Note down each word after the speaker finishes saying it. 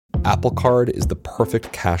Apple Card is the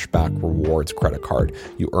perfect cashback rewards credit card.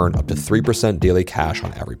 You earn up to 3% daily cash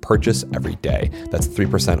on every purchase every day. That's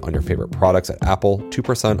 3% on your favorite products at Apple,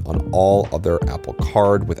 2% on all other Apple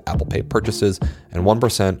Card with Apple Pay purchases, and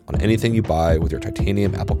 1% on anything you buy with your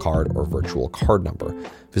titanium Apple Card or virtual card number.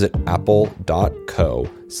 Visit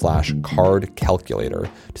apple.co/card calculator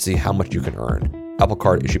to see how much you can earn. Apple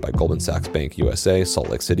Card issued by Goldman Sachs Bank USA, Salt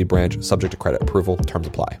Lake City branch, subject to credit approval. Terms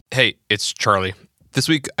apply. Hey, it's Charlie. This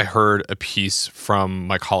week I heard a piece from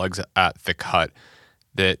my colleagues at The Cut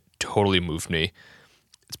that totally moved me.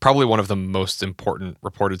 It's probably one of the most important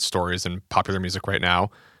reported stories in popular music right now.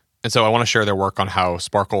 And so I want to share their work on how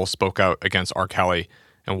Sparkle spoke out against R. Kelly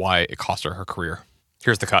and why it cost her career.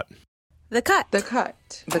 Here's The Cut. The Cut. The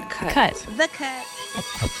Cut. The Cut. The Cut.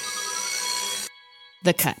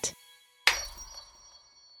 The Cut.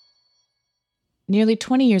 Nearly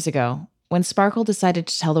 20 years ago, when Sparkle decided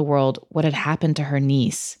to tell the world what had happened to her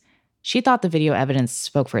niece, she thought the video evidence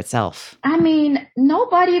spoke for itself. I mean,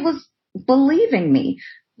 nobody was believing me.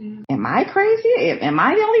 Am I crazy? Am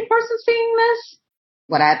I the only person seeing this?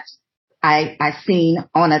 What I seen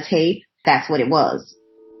on a tape, that's what it was.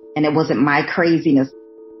 And it wasn't my craziness.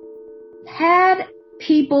 Had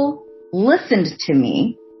people listened to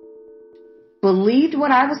me, believed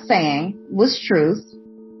what I was saying was truth,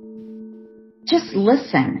 just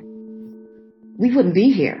listen, we wouldn't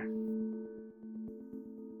be here.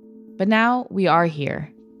 But now we are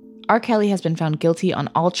here. R. Kelly has been found guilty on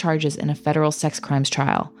all charges in a federal sex crimes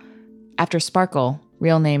trial, after Sparkle,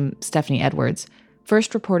 real name Stephanie Edwards,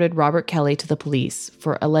 first reported Robert Kelly to the police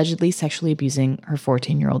for allegedly sexually abusing her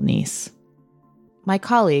 14-year-old niece. My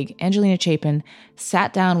colleague, Angelina Chapin,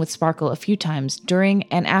 sat down with Sparkle a few times during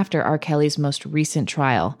and after R. Kelly's most recent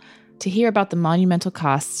trial to hear about the monumental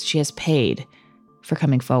costs she has paid for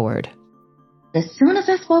coming forward. As soon as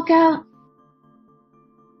I spoke out,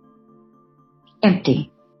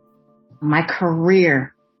 empty. My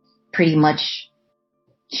career pretty much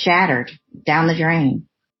shattered down the drain.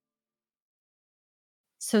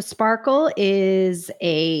 So Sparkle is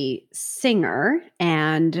a singer,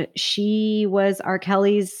 and she was R.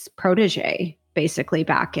 Kelly's protege, basically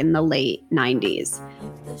back in the late 90s.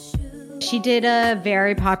 She did a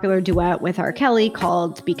very popular duet with R. Kelly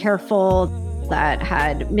called Be Careful that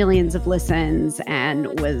had millions of listens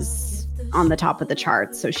and was on the top of the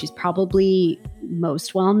charts. So she's probably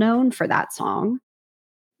most well known for that song.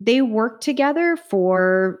 They worked together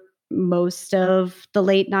for most of the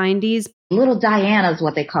late 90s. Little Diana is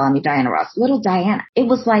what they call me, Diana Ross. Little Diana. It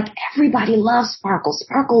was like everybody loves Sparkle.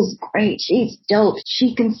 Sparkle's great. She's dope.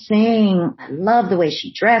 She can sing. I love the way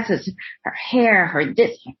she dresses, her hair, her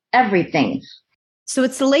this, everything. So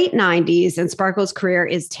it's the late 90s and Sparkle's career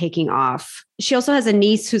is taking off. She also has a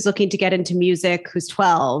niece who's looking to get into music, who's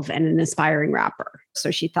 12 and an aspiring rapper. So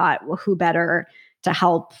she thought, well, who better to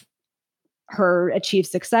help her achieve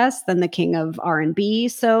success than the king of R&B.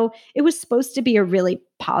 So it was supposed to be a really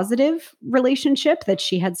positive relationship that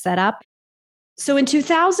she had set up. So in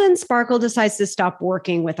 2000, Sparkle decides to stop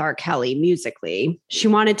working with R. Kelly musically. She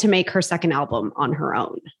wanted to make her second album on her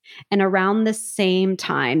own. And around the same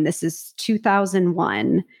time, this is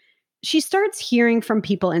 2001, she starts hearing from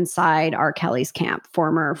people inside R. Kelly's camp,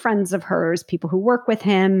 former friends of hers, people who work with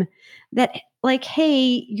him, that like,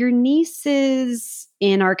 hey, your niece is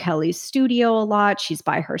in R. Kelly's studio a lot. She's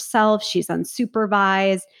by herself. She's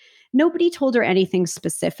unsupervised. Nobody told her anything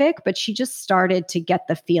specific, but she just started to get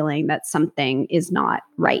the feeling that something is not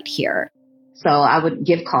right here. So I would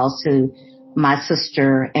give calls to my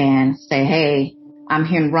sister and say, hey, I'm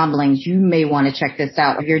hearing rumblings. You may want to check this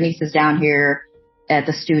out. Your niece is down here at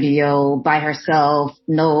the studio by herself,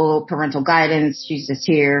 no parental guidance. She's just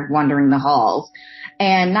here wandering the halls.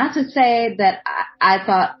 And not to say that I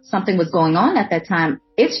thought something was going on at that time.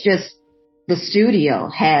 It's just the studio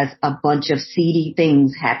has a bunch of seedy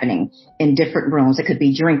things happening in different rooms. It could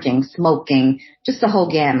be drinking, smoking, just the whole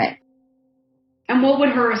gamut. And what would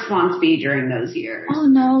her response be during those years? Oh,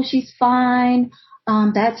 no, she's fine.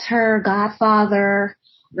 That's her godfather.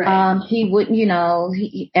 Right. He wouldn't,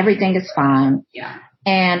 everything is fine. Yeah.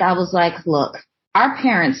 And I was like, look, our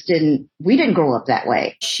parents we didn't grow up that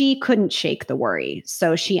way. She couldn't shake the worry.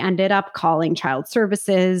 So she ended up calling child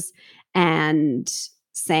services and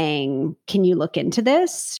saying, can you look into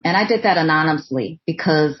this? And I did that anonymously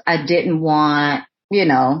because I didn't want,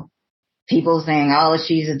 people saying, oh,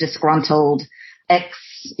 she's a disgruntled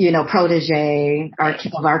protege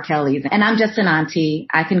of R. Kelly's. And I'm just an auntie.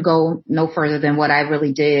 I can go no further than what I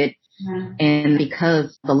really did. Mm-hmm. And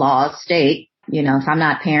because the laws state, if I'm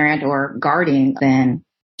not parent or guardian, then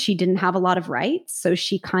she didn't have a lot of rights. So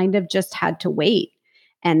she kind of just had to wait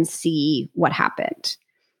and see what happened.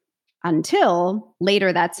 until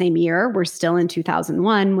later that same year, we're still in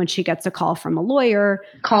 2001, when she gets a call from a lawyer.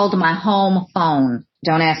 Called my home phone.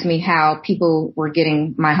 Don't ask me how people were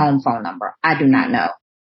getting my home phone number. I do not know.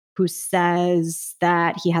 Who says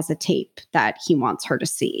that he has a tape that he wants her to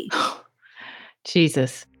see.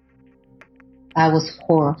 Jesus. I was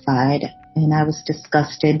horrified and I was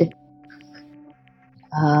disgusted.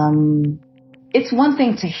 It's one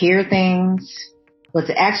thing to hear things, but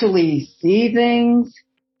to actually see things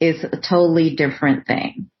is a totally different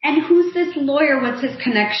thing. And who's this lawyer? What's his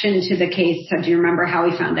connection to the case? So do you remember how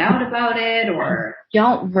he found out about it, or?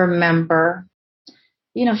 Don't remember.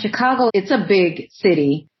 You know, Chicago, it's a big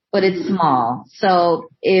city, but it's small. So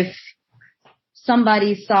if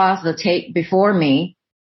somebody saw the tape before me,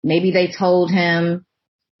 maybe they told him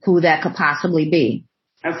who that could possibly be.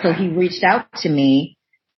 Okay. So he reached out to me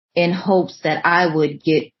in hopes that I would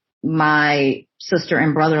get my sister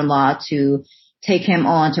and brother-in-law to take him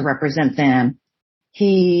on to represent them.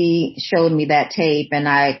 He showed me that tape and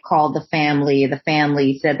I called the family. The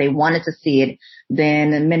family said they wanted to see it.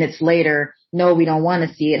 Then minutes later, no, we don't want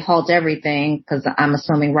to see it. Halt everything, because I'm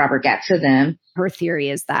assuming Robert got to them. Her theory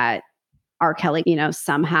is that R. Kelly,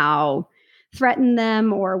 somehow threatened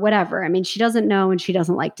them or whatever. I mean, she doesn't know and she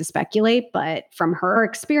doesn't like to speculate, but from her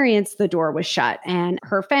experience, the door was shut and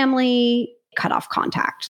her family cut off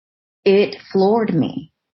contact. It floored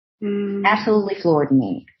me. Absolutely floored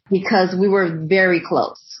me, because we were very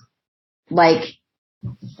close. Like,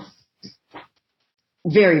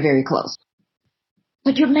 very, very close.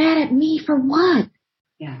 But you're mad at me for what?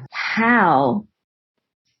 Yeah. How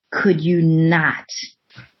could you not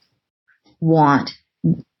want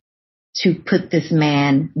to put this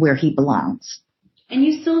man where he belongs? And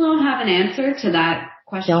you still don't have an answer to that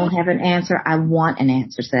question? Don't have an answer. I want an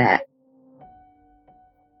answer to that.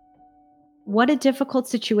 What a difficult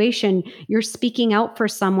situation. You're speaking out for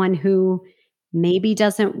someone who maybe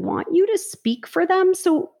doesn't want you to speak for them.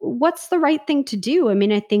 So what's the right thing to do? I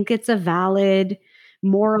mean, I think it's a valid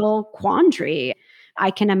moral quandary.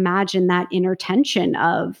 I can imagine that inner tension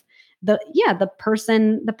of the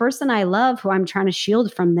person I love, who I'm trying to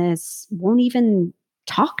shield from this, won't even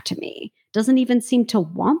talk to me, doesn't even seem to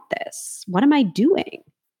want this. What am I doing?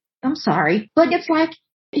 I'm sorry, but it's like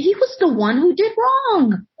he was the one who did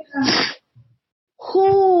wrong.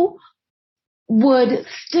 Who would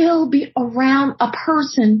still be around a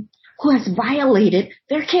person who has violated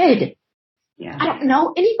their kid? Yeah. I don't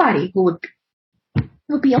know anybody who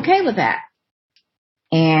would be okay with that.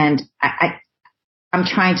 And I'm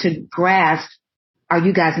trying to grasp, are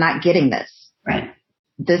you guys not getting this? Right.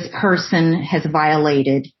 This person has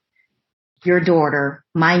violated your daughter,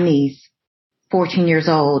 my niece, 14 years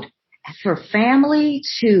old. For family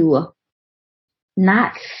to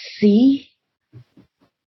not see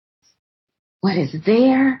what is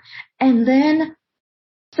there. And then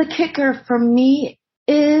the kicker for me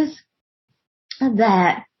is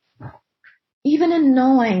that even in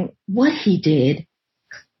knowing what he did,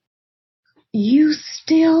 you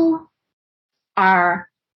still are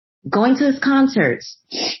going to his concerts,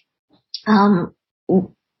 going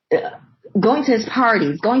to his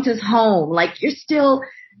parties, going to his home. Like, you're still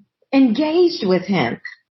engaged with him.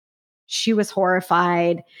 She was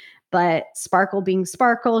horrified. But Sparkle being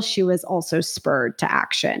Sparkle, she was also spurred to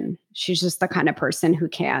action. She's just the kind of person who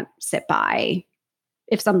can't sit by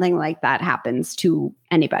if something like that happens to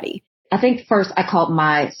anybody. I think first I called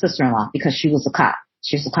my sister-in-law because she was a cop.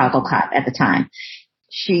 She was a Chicago cop at the time.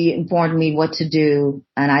 She informed me what to do,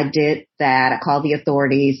 and I did that. I called the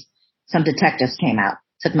authorities. Some detectives came out,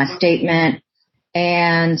 took my statement,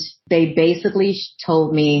 and they basically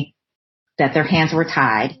told me that their hands were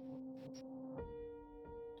tied.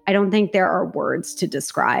 I don't think there are words to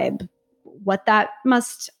describe what that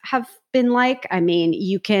must have been like. I mean,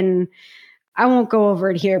 I won't go over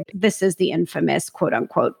it here. This is the infamous quote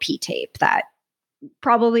unquote P tape that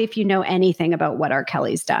probably, if you know anything about what R.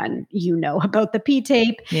 Kelly's done, you know about the P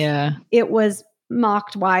tape. Yeah. It was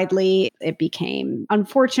mocked widely. It became,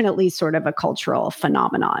 unfortunately, sort of a cultural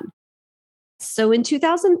phenomenon. So in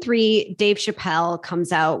 2003, Dave Chappelle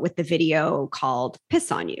comes out with the video called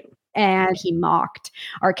Piss on You. And he mocked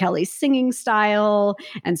R. Kelly's singing style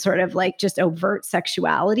and sort of like just overt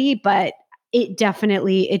sexuality. But it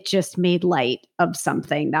just made light of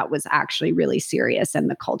something that was actually really serious. And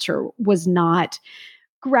the culture was not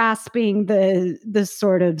grasping the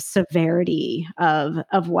sort of severity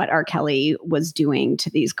of what R. Kelly was doing to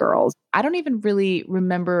these girls. I don't even really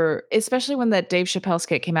remember, especially when that Dave Chappelle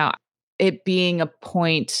skit came out, it being a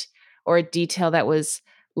point or a detail that was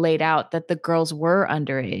laid out that the girls were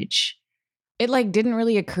underage. It didn't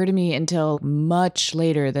really occur to me until much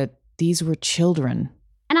later that these were children.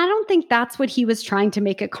 And I don't think that's what he was trying to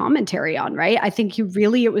make a commentary on, right? I think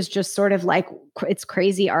it was just sort of like, it's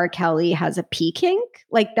crazy R. Kelly has a pee kink.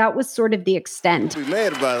 Like that was sort of the extent. Be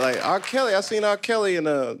mad about it. Like R. Kelly, I seen R. Kelly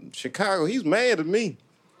in Chicago. He's mad at me.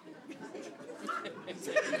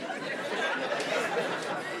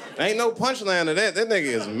 Ain't no punchline to that. That nigga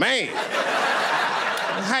is mad.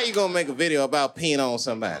 How you gonna make a video about peeing on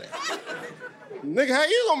somebody? Nigga, how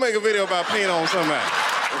you gonna make a video about peeing on somebody?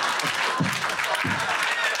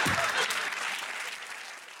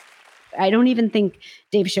 I don't even think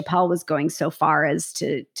Dave Chappelle was going so far as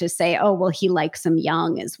to say, oh, well, he likes them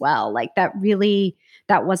young as well. Like that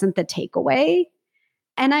wasn't the takeaway.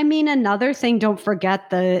 And I mean, another thing, don't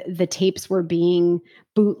forget the tapes were being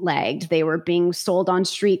bootlegged. They were being sold on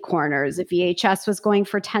street corners. A VHS was going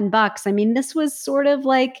for $10. I mean, this was sort of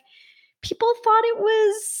like, people thought it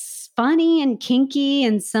was funny and kinky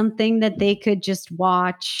and something that they could just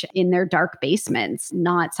watch in their dark basements,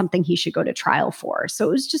 not something he should go to trial for. So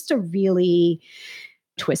it was just a really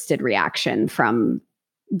twisted reaction from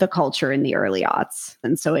the culture in the early aughts.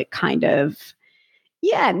 And so it kind of,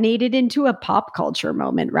 made it into a pop culture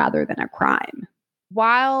moment rather than a crime.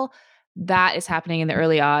 While that is happening in the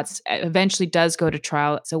early aughts, it eventually does go to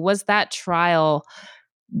trial. So was that trial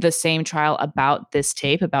the same trial about this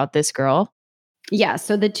tape, about this girl? Yeah.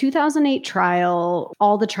 So the 2008 trial,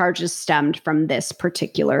 all the charges stemmed from this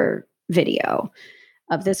particular video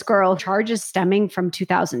of this girl, charges stemming from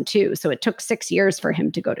 2002. So it took 6 years for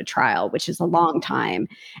him to go to trial, which is a long time,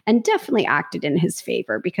 and definitely acted in his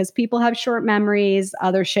favor because people have short memories,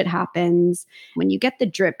 other shit happens. When you get the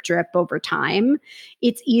drip over time,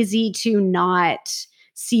 it's easy to not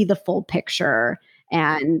see the full picture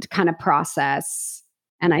and kind of process.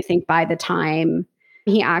 And I think by the time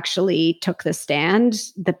he actually took the stand,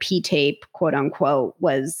 the P tape, quote unquote,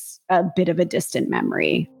 was a bit of a distant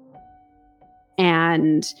memory.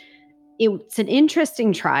 And it's an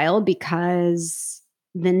interesting trial because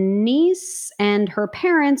the niece and her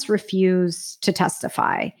parents refused to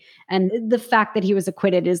testify. And the fact that he was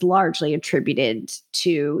acquitted is largely attributed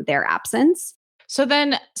to their absence. So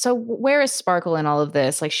where is Sparkle in all of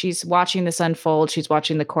this? Like, she's watching this unfold. She's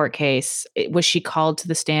watching the court case. Was she called to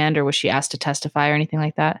the stand or was she asked to testify or anything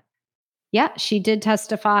like that? Yeah, she did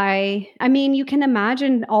testify. I mean, you can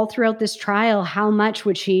imagine all throughout this trial, how much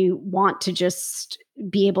would she want to just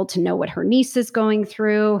be able to know what her niece is going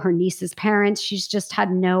through, her niece's parents. She's just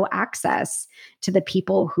had no access to the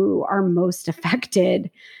people who are most affected,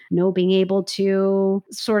 no being able to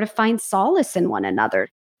sort of find solace in one another.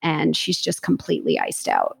 And she's just completely iced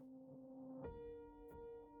out.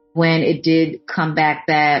 When it did come back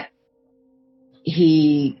that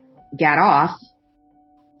he got off,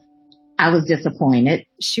 I was disappointed.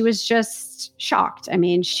 She was just shocked. I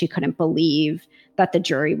mean, she couldn't believe that the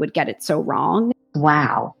jury would get it so wrong.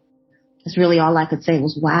 Wow. That's really all I could say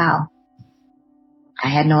was wow. I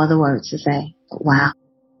had no other words to say, but wow.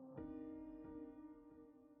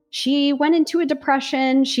 She went into a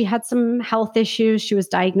depression. She had some health issues. She was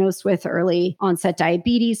diagnosed with early onset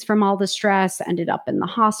diabetes from all the stress, ended up in the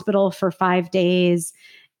hospital for 5 days,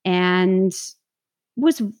 and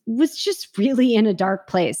was just really in a dark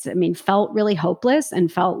place. I mean, felt really hopeless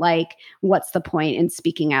and felt like, what's the point in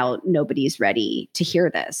speaking out? Nobody's ready to hear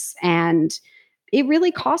this. And it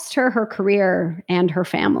really cost her her career and her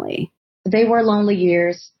family. They were lonely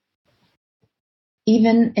years.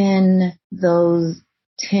 Even in those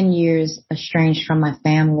 10 years estranged from my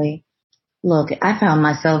family, look, I found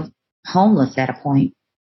myself homeless at a point.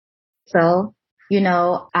 So,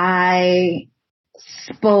 I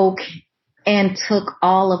spoke and took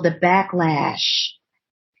all of the backlash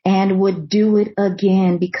and would do it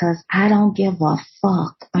again because I don't give a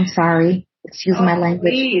fuck. I'm sorry. Excuse my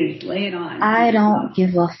language. Please, lay it on. I don't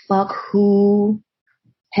give a fuck who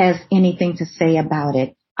has anything to say about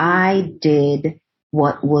it. I did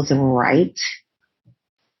what was right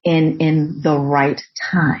in the right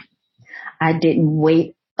time. I didn't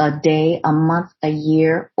wait a day, a month, a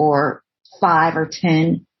year, or 5 or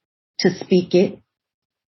 10 to speak it.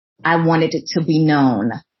 I wanted it to be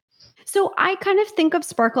known. So I kind of think of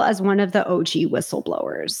Sparkle as one of the OG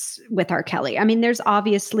whistleblowers with R. Kelly. I mean, there's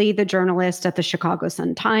obviously the journalist at the Chicago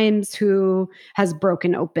Sun-Times who has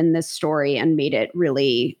broken open this story and made it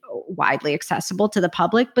really widely accessible to the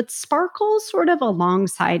public. But Sparkle, sort of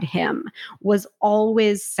alongside him, was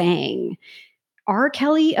always saying, R.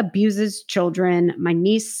 Kelly abuses children. My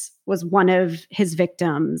niece was one of his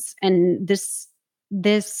victims. And this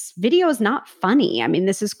video is not funny. I mean,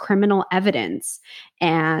 this is criminal evidence.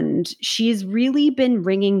 And she's really been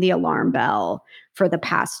ringing the alarm bell for the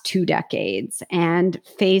past 2 decades and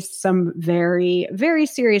faced some very, very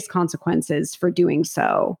serious consequences for doing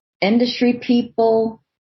so. industry people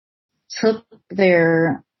took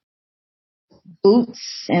their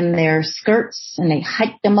boots and their skirts and they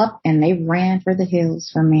hiked them up and they ran for the hills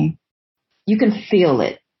for me. You can feel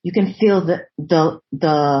it. You can feel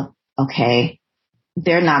the okay,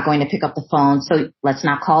 they're not going to pick up the phone, so let's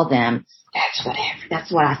not call them.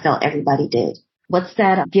 That's what I felt everybody did. What's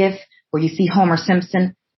that gif where you see Homer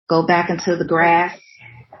Simpson go back into the grass?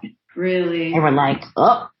 Really? They were like,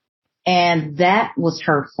 oh, and that was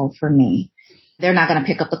hurtful for me. They're not going to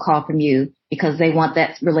pick up the call from you because they want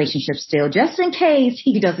that relationship still, just in case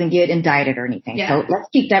he doesn't get indicted or anything. Yeah. So let's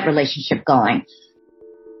keep that relationship going.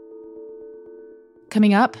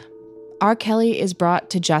 Coming up, R. Kelly is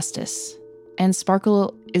brought to justice, and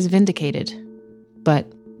Sparkle is vindicated. But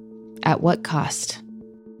at what cost?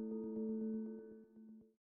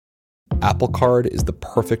 Apple Card is the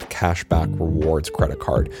perfect cashback rewards credit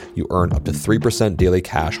card. You earn up to 3% daily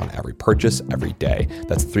cash on every purchase every day.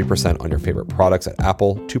 That's 3% on your favorite products at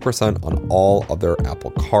Apple, 2% on all other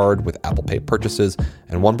Apple Card with Apple Pay purchases,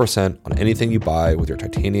 and 1% on anything you buy with your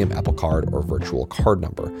titanium Apple Card or virtual card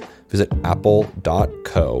number. Visit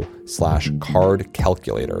apple.co/card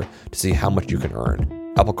calculator to see how much you can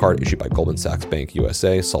earn. Apple Card issued by Goldman Sachs Bank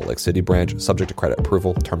USA, Salt Lake City branch, subject to credit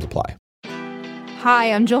approval. Terms apply.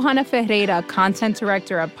 Hi, I'm Johanna Ferreira, content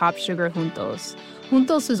director at Pop Sugar Juntos.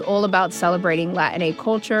 Juntos is all about celebrating Latinx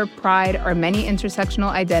culture, pride, our many intersectional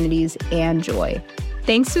identities, and joy.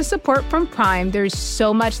 Thanks to support from Prime, there's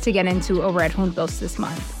so much to get into over at Juntos this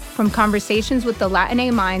month. From conversations with the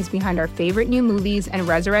Latinx minds behind our favorite new movies and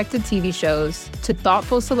resurrected TV shows, to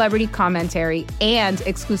thoughtful celebrity commentary and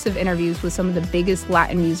exclusive interviews with some of the biggest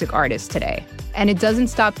Latin music artists today. And it doesn't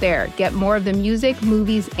stop there. Get more of the music,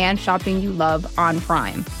 movies, and shopping you love on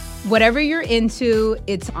Prime. Whatever you're into,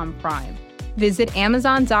 it's on Prime. Visit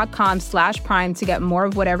Amazon.com/Prime to get more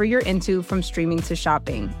of whatever you're into, from streaming to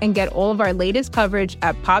shopping. And get all of our latest coverage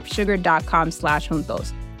at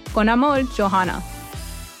popsugar.com/juntos. Con amor, Johanna.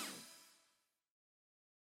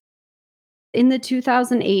 In the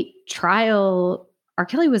 2008 trial, R.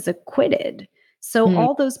 Kelly was acquitted. So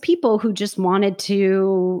all those people who just wanted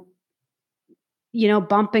to,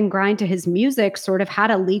 bump and grind to his music sort of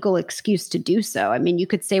had a legal excuse to do so. I mean, you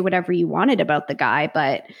could say whatever you wanted about the guy,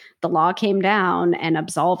 but the law came down and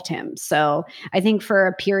absolved him. So I think for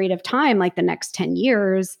a period of time, like the next 10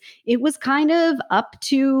 years, it was kind of up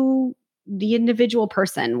to the individual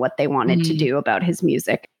person what they wanted to do about his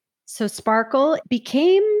music. So Sparkle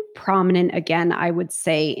became prominent again, I would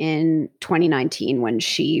say, in 2019 when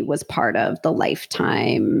she was part of the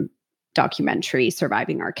Lifetime documentary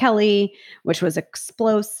Surviving R. Kelly, which was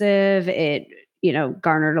explosive. It,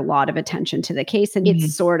 garnered a lot of attention to the case, and it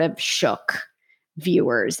sort of shook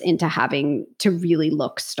viewers into having to really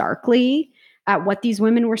look starkly at what these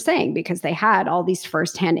women were saying, because they had all these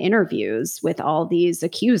firsthand interviews with all these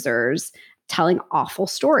accusers telling awful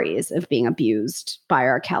stories of being abused by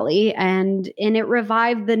R. Kelly. And it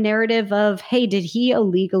revived the narrative of, hey, did he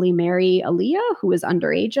illegally marry Aaliyah, who was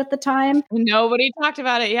underage at the time? Nobody talked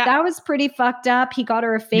about it. Yeah. That was pretty fucked up. He got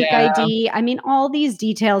her a fake ID. I mean, all these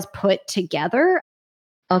details put together.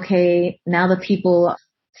 Okay, now the people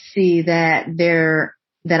see that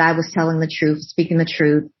I was telling the truth, speaking the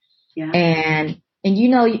truth. Yeah. And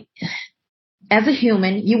as a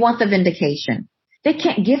human, you want the vindication. They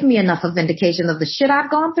can't give me enough of vindication of the shit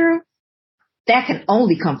I've gone through. That can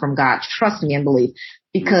only come from God. Trust me and believe.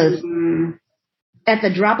 Because at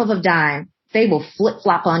the drop of a dime, they will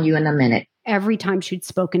flip-flop on you in a minute. Every time she'd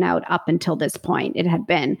spoken out up until this point, it had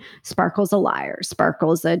been Sparkle's a liar,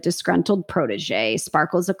 Sparkle's a disgruntled protege,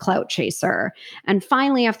 Sparkle's a clout chaser. And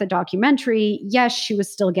finally, after the documentary, yes, she was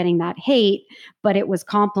still getting that hate, but it was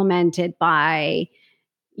complemented by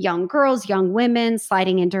young girls, young women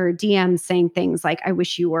sliding into her DMs saying things like, I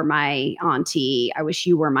wish you were my auntie. I wish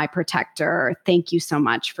you were my protector. Thank you so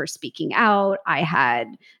much for speaking out. I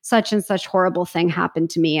had such and such horrible thing happen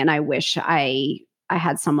to me, and I wish I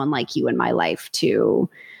had someone like you in my life to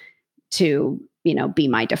be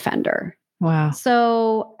my defender. Wow.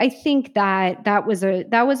 So I think that was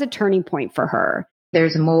a turning point for her.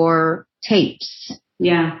 There's more tapes.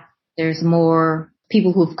 Yeah. There's more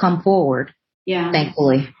people who've come forward. Yeah.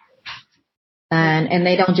 Thankfully. And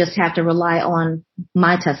they don't just have to rely on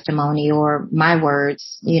my testimony or my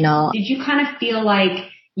words, Did you kind of feel like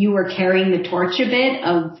you were carrying the torch a bit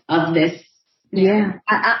of this? Yeah,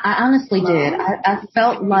 I honestly did. I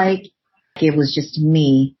felt like it was just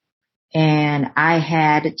me, and I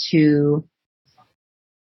had to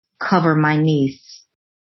cover my niece.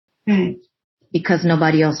 Right. Because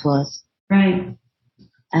nobody else was. Right.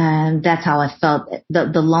 And that's how I felt, the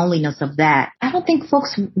loneliness of that. I don't think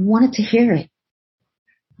folks wanted to hear it.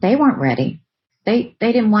 they weren't ready. They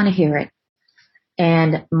didn't want to hear it.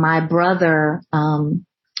 And my brother,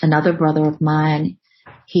 another brother of mine,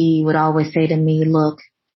 he would always say to me, look,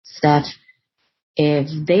 Steph, if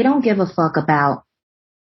they don't give a fuck about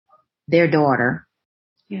their daughter,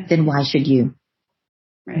 then why should you?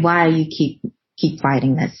 Right. Why you keep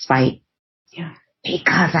fighting this fight? Yeah.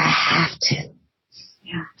 Because I have to.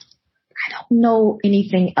 Yeah. I don't know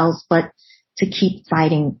anything else but to keep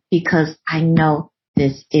fighting because I know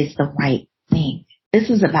this is the right thing. This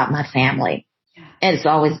is about my family. Yeah. And it's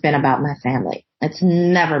always been about my family. It's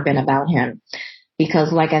never been about him.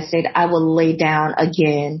 Because like I said, I will lay down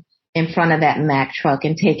again in front of that Mack truck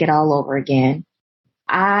and take it all over again.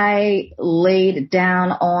 I laid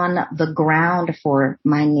down on the ground for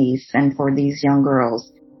my niece and for these young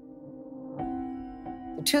girls.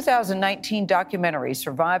 The 2019 documentary,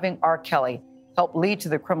 Surviving R. Kelly, helped lead to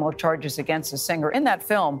the criminal charges against the singer. In that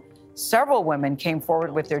film, several women came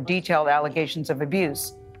forward with their detailed allegations of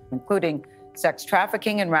abuse, including sex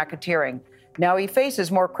trafficking and racketeering. Now he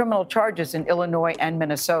faces more criminal charges in Illinois and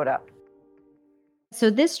Minnesota. So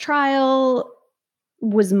this trial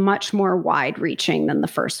was much more wide-reaching than the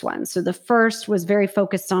first one. So the first was very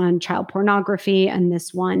focused on child pornography and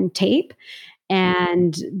this one tape.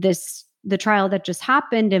 And the trial that just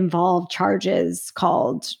happened involved charges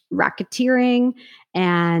called racketeering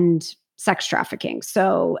and sex trafficking.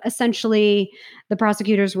 So essentially, the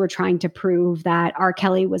prosecutors were trying to prove that R.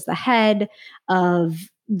 Kelly was the head of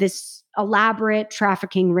this elaborate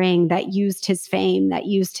trafficking ring that used his fame, that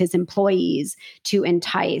used his employees to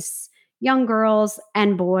entice young girls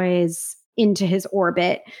and boys into his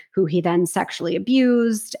orbit, who he then sexually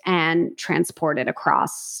abused and transported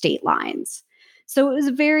across state lines. So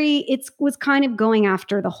it was kind of going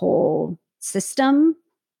after the whole system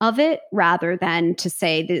of it rather than to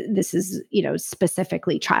say that this is,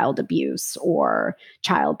 specifically child abuse or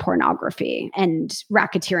child pornography. And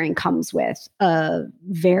racketeering comes with a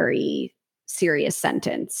very serious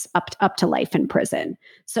sentence up to life in prison.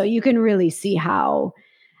 So you can really see how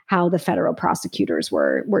the federal prosecutors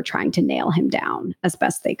were trying to nail him down as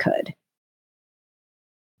best they could.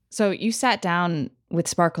 So you sat down with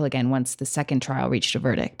Sparkle again once the second trial reached a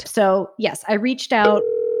verdict. So yes, I reached out.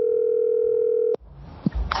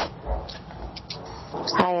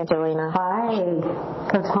 Hi, Angelina. Hi.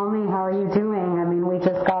 So tell me, how are you doing? I mean, we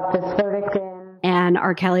just got this verdict in. And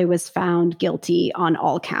R. Kelly was found guilty on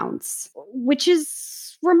all counts, which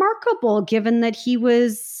is remarkable given that he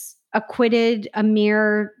was acquitted a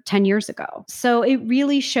mere 10 years ago. So it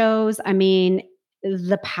really shows,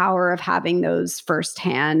 the power of having those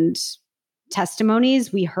firsthand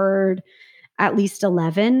testimonies. We heard at least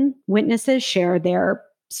 11 witnesses share their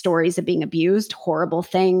stories of being abused, horrible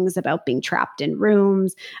things about being trapped in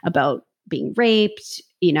rooms, about being raped,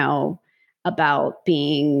 about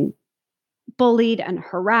being bullied and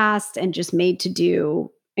harassed and just made to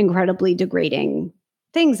do incredibly degrading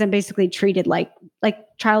things and basically treated like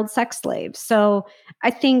child sex slaves. So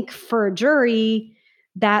I think for a jury,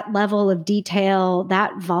 that level of detail,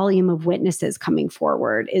 that volume of witnesses coming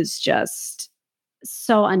forward is just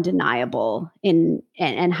so undeniable and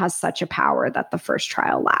has such a power that the first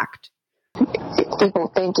trial lacked.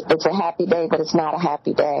 People think it's a happy day, but it's not a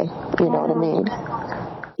happy day. You know what I mean?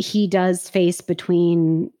 He does face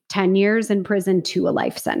between 10 years in prison to a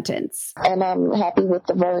life sentence. And I'm happy with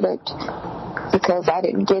the verdict because I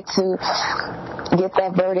didn't get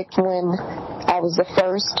that verdict when I was the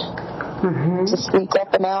first to speak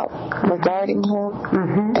up and out regarding him.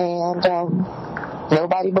 And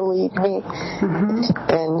nobody believed me.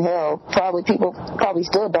 And hell, people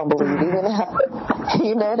still don't believe even now.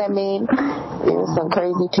 You know what I mean? There's some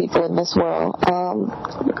crazy people in this world.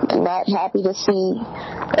 Not happy to see,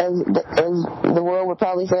 as the world would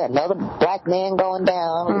probably say, another black man going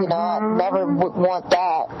down. I never would want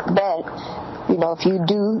that. But, if you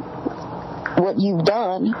do what you've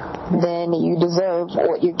done, then you deserve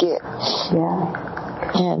what you get.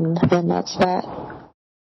 Yeah. And that's that.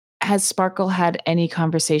 Has Sparkle had any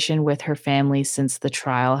conversation with her family since the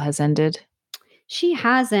trial has ended? She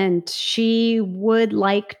hasn't. She would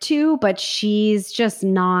like to, but she's just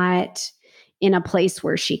not in a place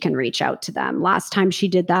where she can reach out to them. Last time she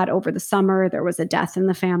did that over the summer, there was a death in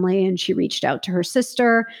the family and she reached out to her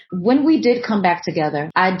sister. When we did come back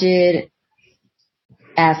together, I did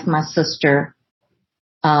ask my sister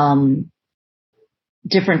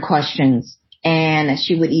different questions and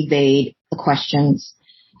she would evade the questions.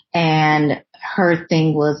 And her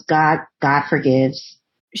thing was God forgives.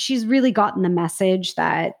 She's really gotten the message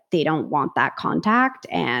that they don't want that contact.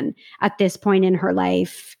 And at this point in her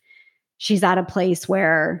life, she's at a place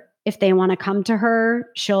where if they want to come to her,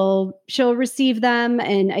 she'll receive them.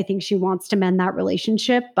 And I think she wants to mend that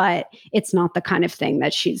relationship, but it's not the kind of thing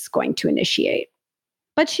that she's going to initiate.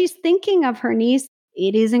 But she's thinking of her niece.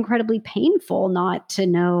 It is incredibly painful not to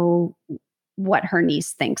know what her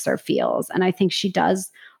niece thinks or feels. And I think she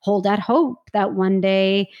does hold out hope that one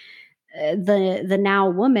day the now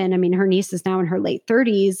woman, I mean, her niece is now in her late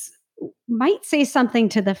 30s, might say something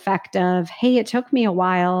to the effect of, hey, it took me a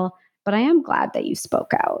while, but I am glad that you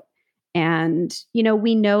spoke out. And, you know,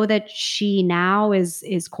 we know that she now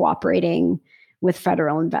is cooperating with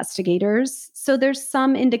federal investigators. So there's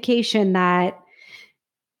some indication that,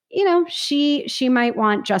 you know, she might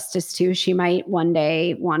want justice too. She might one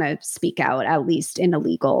day want to speak out, at least in a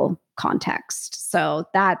legal context. So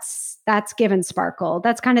that's given Sparkle.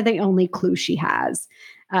 That's kind of the only clue she has,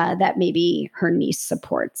 that maybe her niece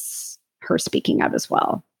supports her speaking out as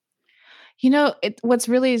well. You know, what's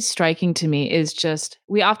really striking to me is just,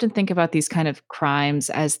 we often think about these kind of crimes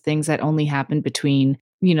as things that only happen between,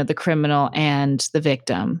 you know, the criminal and the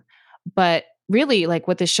victim. But really, like,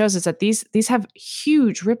 what this shows is that these have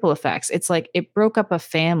huge ripple effects. It's like it broke up a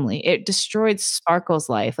family. It destroyed Sparkle's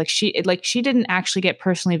life. She didn't actually get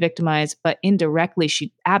personally victimized, but indirectly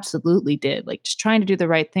she absolutely did. Like, just trying to do the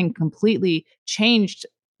right thing completely changed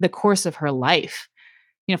the course of her life.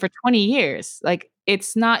 You know, for 20 years, like,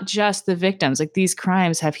 it's not just the victims. Like, these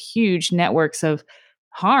crimes have huge networks of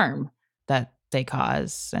harm that they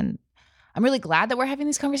cause. And I'm really glad that we're having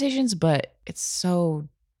these conversations, but it's so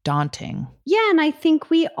daunting. Yeah. And I think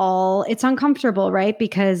it's uncomfortable, right?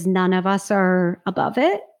 Because none of us are above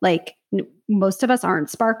it. Like, most of us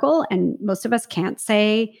aren't Sparkle, and most of us can't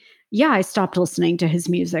say, yeah, I stopped listening to his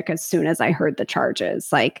music as soon as I heard the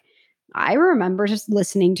charges. Like, I remember just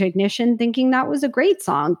listening to Ignition, thinking that was a great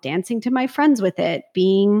song, dancing to my friends with it,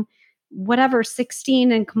 being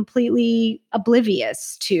 16 and completely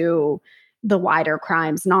oblivious to the wider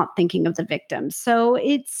crimes, not thinking of the victims. So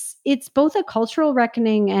it's both a cultural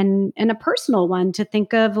reckoning and a personal one to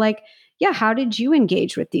think of, like, yeah, how did you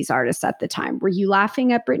engage with these artists at the time? Were you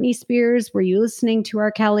laughing at Britney Spears? Were you listening to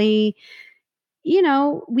R. Kelly? You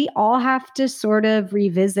know, we all have to sort of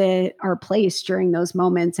revisit our place during those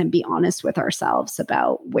moments and be honest with ourselves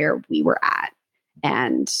about where we were at.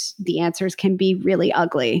 And the answers can be really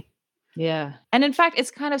ugly. Yeah. And in fact, it's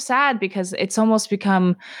kind of sad because it's almost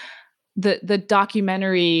become the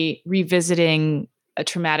documentary revisiting a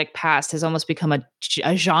traumatic past has almost become a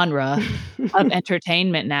genre of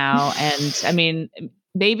entertainment now. And I mean,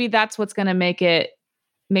 maybe that's what's going to make it,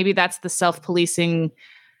 maybe that's the self-policing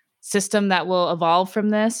system that will evolve from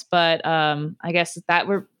this. But I guess that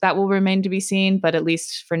will remain to be seen. But at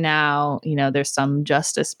least for now, you know, there's some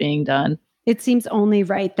justice being done. It seems only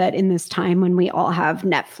right that in this time when we all have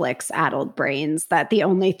Netflix-addled brains, that the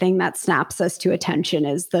only thing that snaps us to attention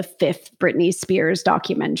is the 5th Britney Spears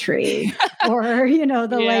documentary or, you know,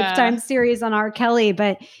 the Lifetime series on R. Kelly.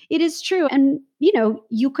 But it is true. And, you know,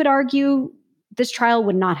 you could argue this trial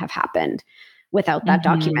would not have happened without that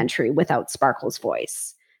documentary, without Sparkle's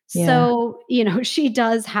voice. Yeah. So, you know, she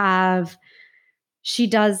does have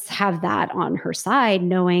that on her side,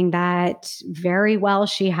 knowing that very well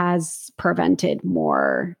she has prevented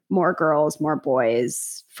more girls, more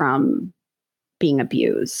boys from being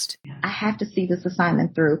abused. I have to see this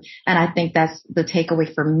assignment through. And I think that's the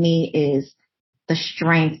takeaway for me, is the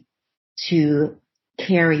strength to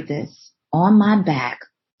carry this on my back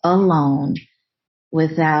alone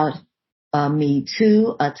without a Me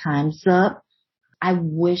Too, a Time's Up. I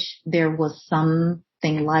wish there was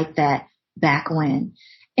something like that back when.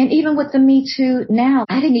 And even with the Me Too now,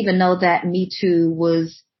 I didn't even know that Me Too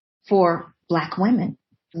was for Black women.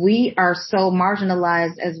 We are so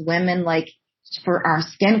marginalized as women, like, for our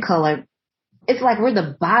skin color. It's like we're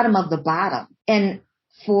the bottom of the bottom. And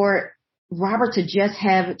for Robert to just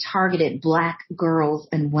have targeted Black girls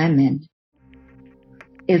and women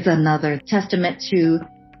is another testament to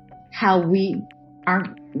how we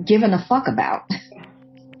aren't given a fuck about.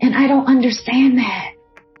 And I don't understand that.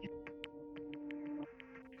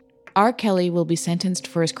 R. Kelly will be sentenced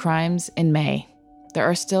for his crimes in May. There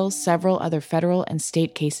are still several other federal and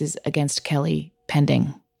state cases against Kelly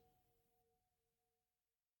pending.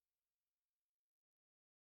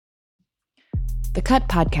 The Cut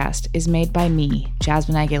podcast is made by me,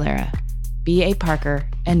 Jasmine Aguilera, B.A. Parker,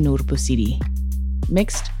 and Noor Bousidi.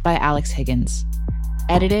 Mixed by Alex Higgins.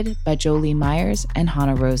 Edited by Jolie Myers and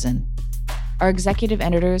Hannah Rosen. Our executive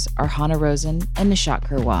editors are Hannah Rosen and Nishat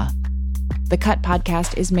Kurwa. The Cut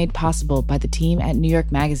podcast is made possible by the team at New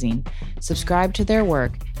York Magazine. Subscribe to their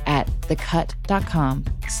work at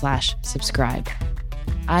thecut.com/subscribe.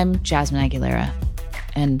 I'm Jasmine Aguilera,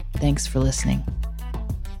 and thanks for listening.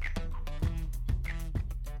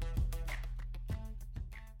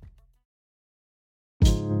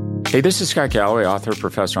 Hey, this is Scott Galloway, author,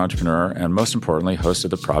 professor, entrepreneur, and most importantly, host of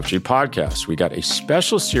the Prop G podcast. We got a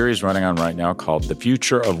special series running on right now called The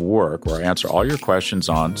Future of Work, where I answer all your questions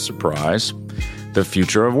on, surprise, the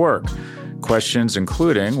future of work. Questions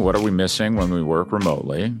including, what are we missing when we work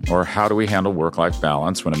remotely? Or how do we handle work-life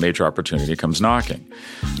balance when a major opportunity comes knocking?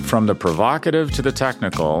 From the provocative to the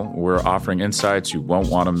technical, we're offering insights you won't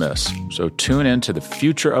want to miss. So tune in to The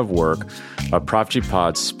Future of Work, a Prop G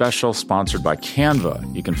Pod special sponsored by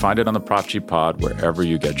Canva. You can find it on the Prop G Pod wherever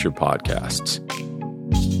you get your podcasts.